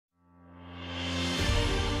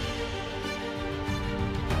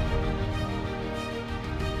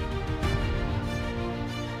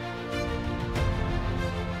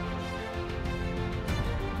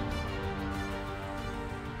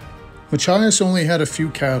Machias only had a few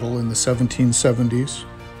cattle in the 1770s.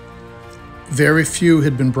 Very few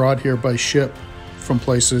had been brought here by ship from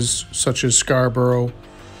places such as Scarborough,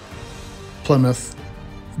 Plymouth,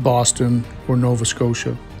 Boston, or Nova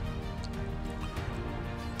Scotia.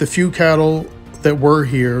 The few cattle that were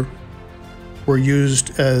here were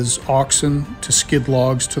used as oxen to skid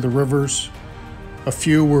logs to the rivers. A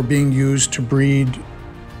few were being used to breed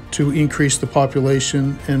to increase the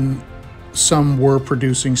population, and some were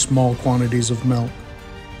producing small quantities of milk.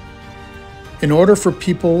 In order for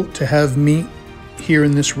people to have meat here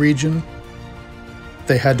in this region,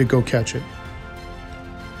 they had to go catch it.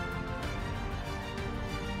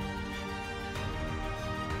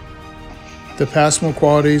 The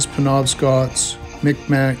Passamaquoddies, Penobscots,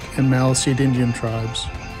 Micmac, and Maliseet Indian tribes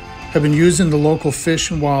have been using the local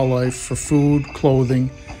fish and wildlife for food,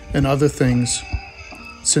 clothing, and other things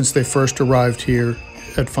since they first arrived here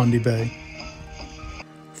at Fundy Bay.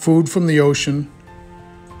 Food from the ocean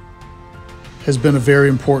has been a very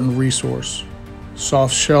important resource.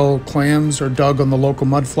 Soft-shell clams are dug on the local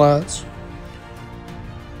mudflats.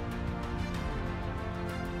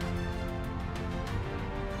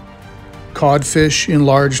 Codfish in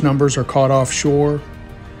large numbers are caught offshore,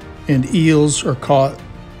 and eels are caught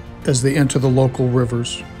as they enter the local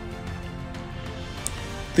rivers.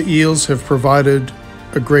 The eels have provided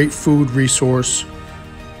a great food resource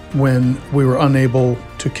when we were unable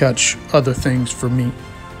to catch other things for meat.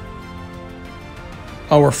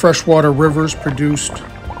 Our freshwater rivers produced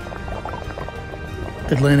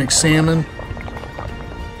Atlantic salmon,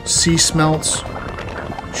 sea smelts,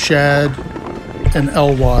 shad, and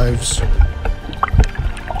alewives,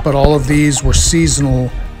 but all of these were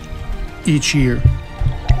seasonal each year.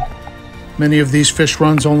 Many of these fish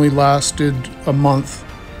runs only lasted a month,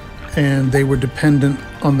 and they were dependent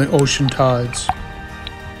on the ocean tides.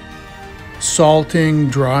 Salting,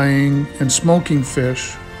 drying, and smoking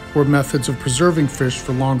fish were methods of preserving fish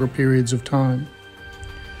for longer periods of time.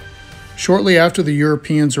 Shortly after the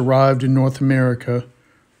Europeans arrived in North America,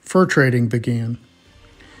 fur trading began.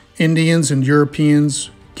 Indians and Europeans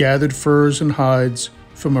gathered furs and hides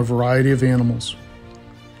from a variety of animals.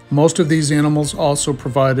 Most of these animals also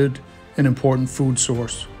provided an important food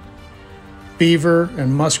source. Beaver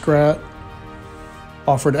and muskrat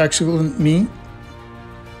offered excellent meat,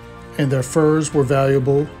 and their furs were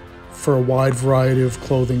valuable for a wide variety of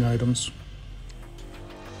clothing items.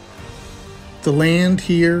 The land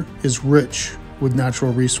here is rich with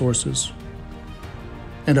natural resources,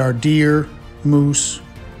 and our deer, moose,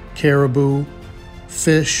 caribou,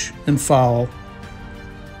 fish, and fowl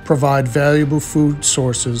provide valuable food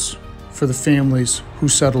sources for the families who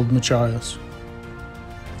settled Machias.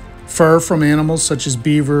 Fur from animals such as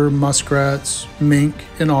beaver, muskrats, mink,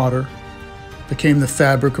 and otter became the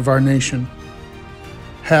fabric of our nation.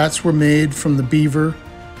 Hats were made from the beaver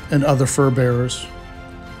and other fur bearers.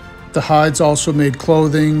 The hides also made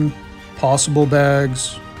clothing, possible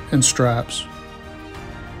bags, and straps.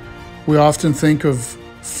 We often think of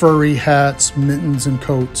furry hats, mittens, and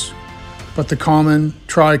coats, but the common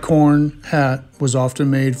tricorn hat was often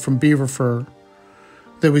made from beaver fur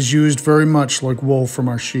that was used very much like wool from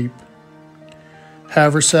our sheep.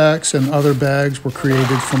 Haversacks and other bags were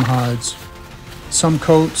created from hides. Some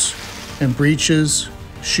coats and breeches,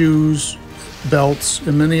 shoes, belts,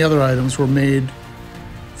 and many other items were made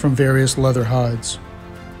from various leather hides.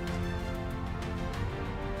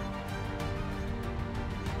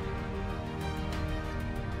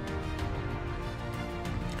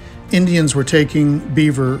 Indians were taking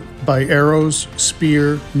beaver by arrows,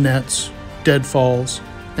 spear, nets, deadfalls,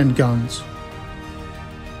 and guns.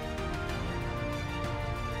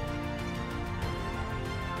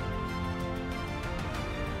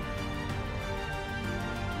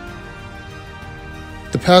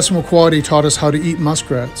 The Passamaquoddy taught us how to eat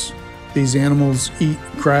muskrats. These animals eat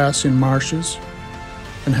grass in marshes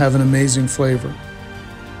and have an amazing flavor.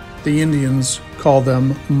 The Indians call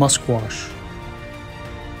them musquash.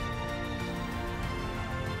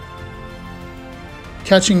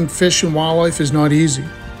 Catching fish and wildlife is not easy.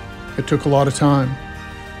 It took a lot of time.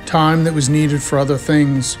 Time that was needed for other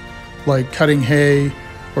things like cutting hay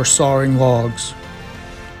or sawing logs.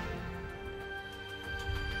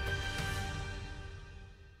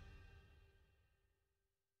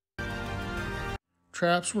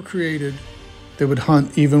 Traps were created that would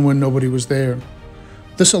hunt even when nobody was there.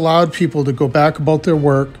 This allowed people to go back about their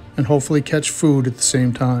work and hopefully catch food at the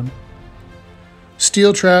same time.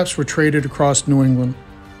 Steel traps were traded across New England.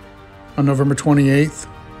 On November 28,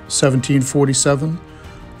 1747,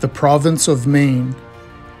 the province of Maine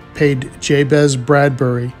paid Jabez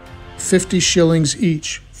Bradbury 50 shillings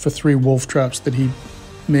each for 3 wolf traps that he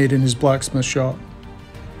made in his blacksmith shop.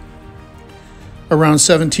 Around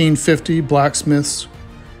 1750, blacksmiths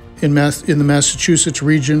in the Massachusetts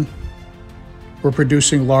region were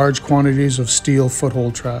producing large quantities of steel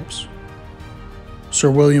foothold traps. Sir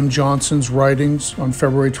William Johnson's writings on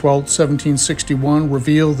February 12, 1761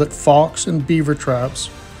 reveal that fox and beaver traps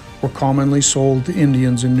were commonly sold to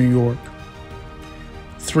Indians in New York.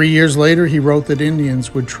 3 years later, he wrote that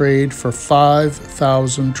Indians would trade for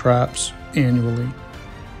 5,000 traps annually.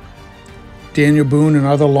 Daniel Boone and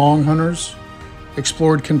other long hunters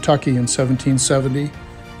explored Kentucky in 1770,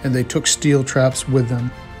 and they took steel traps with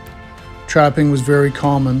them. Trapping was very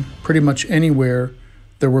common pretty much anywhere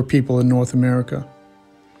there were people in North America.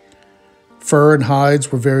 Fur and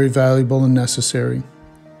hides were very valuable and necessary.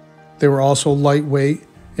 They were also lightweight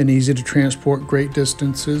and easy to transport great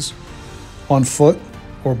distances on foot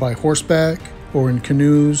or by horseback or in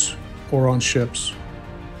canoes or on ships.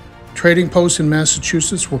 Trading posts in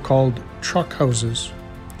Massachusetts were called truck houses.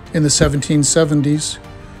 In the 1770s,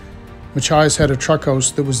 Machias had a truck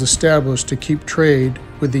house that was established to keep trade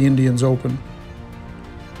with the Indians open.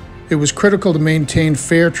 It was critical to maintain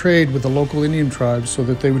fair trade with the local Indian tribes so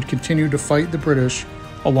that they would continue to fight the British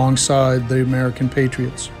alongside the American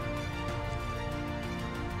patriots.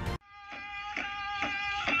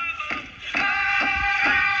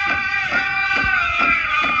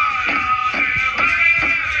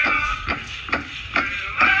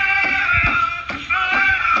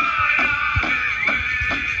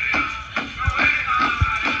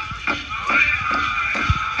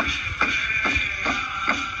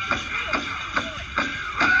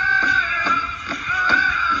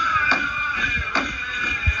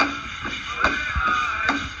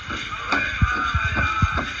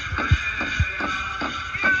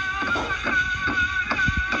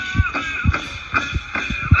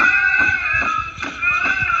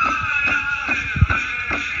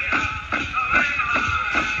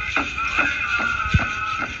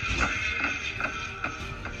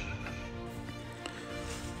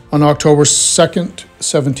 On October 2nd,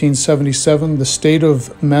 1777, the state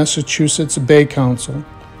of Massachusetts Bay Council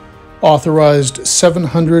authorized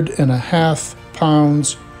 700.5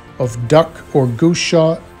 pounds of duck or goose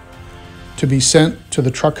shot to be sent to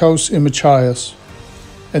the truck house in Machias,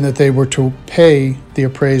 and that they were to pay the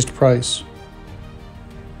appraised price.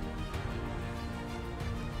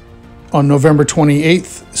 On November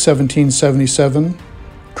 28th, 1777,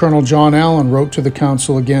 Colonel John Allen wrote to the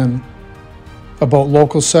council again about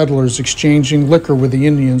local settlers exchanging liquor with the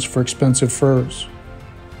Indians for expensive furs.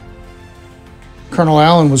 Colonel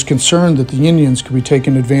Allen was concerned that the Indians could be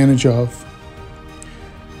taken advantage of.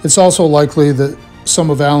 It's also likely that some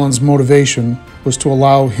of Allen's motivation was to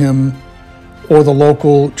allow him or the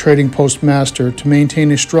local trading post master to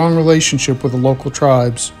maintain a strong relationship with the local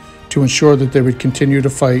tribes to ensure that they would continue to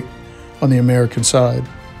fight on the American side.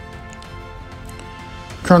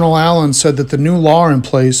 Colonel Allen said that the new law in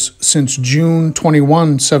place since June 21,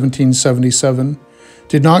 1777,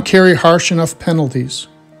 did not carry harsh enough penalties.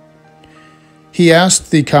 He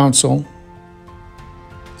asked the council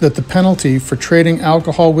that the penalty for trading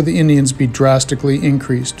alcohol with the Indians be drastically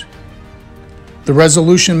increased. The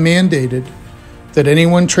resolution mandated that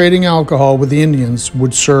anyone trading alcohol with the Indians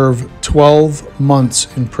would serve 12 months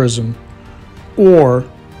in prison or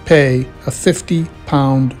pay a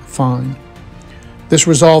 50-pound fine. This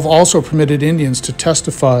resolve also permitted Indians to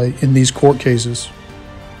testify in these court cases.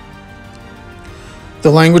 The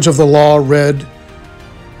language of the law read,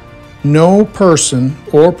 "No person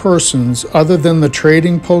or persons other than the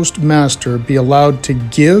trading post master be allowed to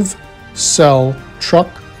give, sell, truck,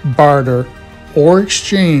 barter, or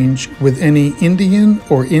exchange with any Indian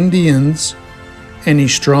or Indians any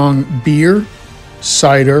strong beer,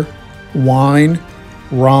 cider, wine,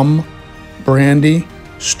 rum, brandy,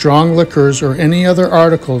 strong liquors, or any other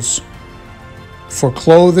articles for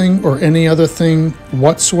clothing or any other thing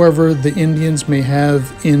whatsoever the Indians may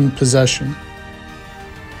have in possession."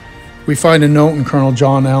 We find a note in Colonel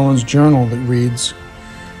John Allen's journal that reads,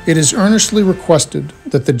 "It is earnestly requested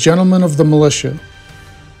that the gentlemen of the militia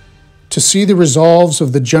to see the resolves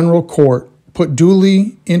of the General Court put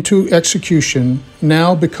duly into execution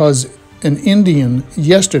now, because an Indian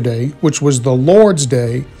yesterday, which was the Lord's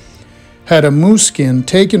Day, had a moose skin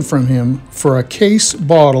taken from him for a case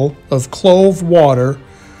bottle of clove water,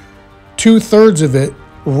 2/3 of it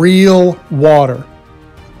real water,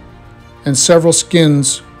 and several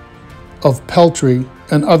skins of peltry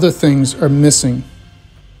and other things are missing."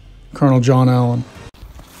 Colonel John Allen.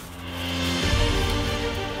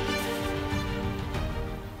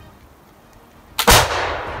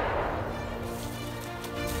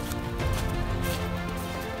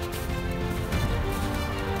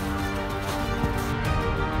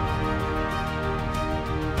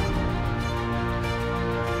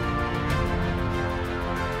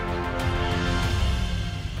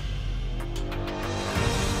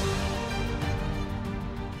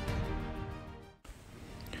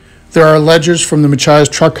 There are ledgers from the Machias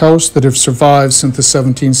Truck House that have survived since the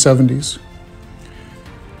 1770s.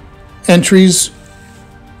 Entries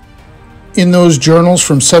in those journals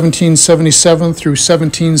from 1777 through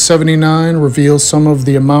 1779 reveal some of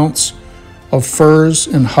the amounts of furs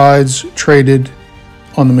and hides traded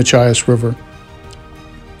on the Machias River.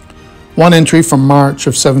 One entry from March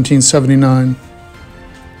of 1779.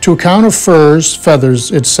 To account of furs,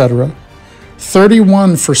 feathers, etc.,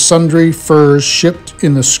 31 for sundry furs shipped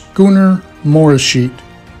in the schooner Morrisheet,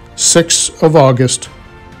 6 of August,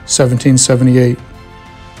 1778.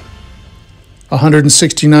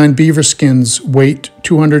 169 beaver skins, weight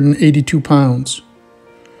 282 pounds.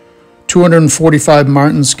 245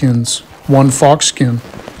 marten skins, 1 fox skin,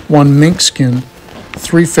 1 mink skin,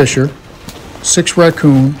 3 fisher, 6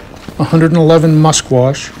 raccoon, 111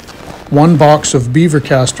 musquash, 1 box of beaver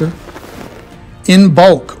castor. In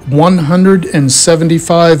bulk,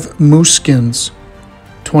 175 moose skins,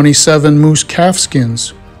 27 moose calf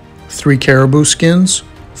skins, 3 caribou skins,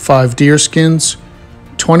 5 deer skins,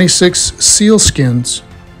 26 seal skins.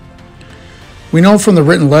 We know from the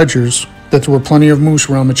written ledgers that there were plenty of moose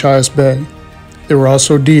around Machias Bay. There were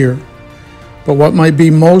also deer, but what might be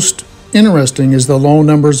most interesting is the low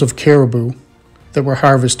numbers of caribou that were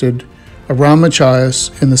harvested around Machias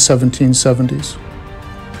in the 1770s.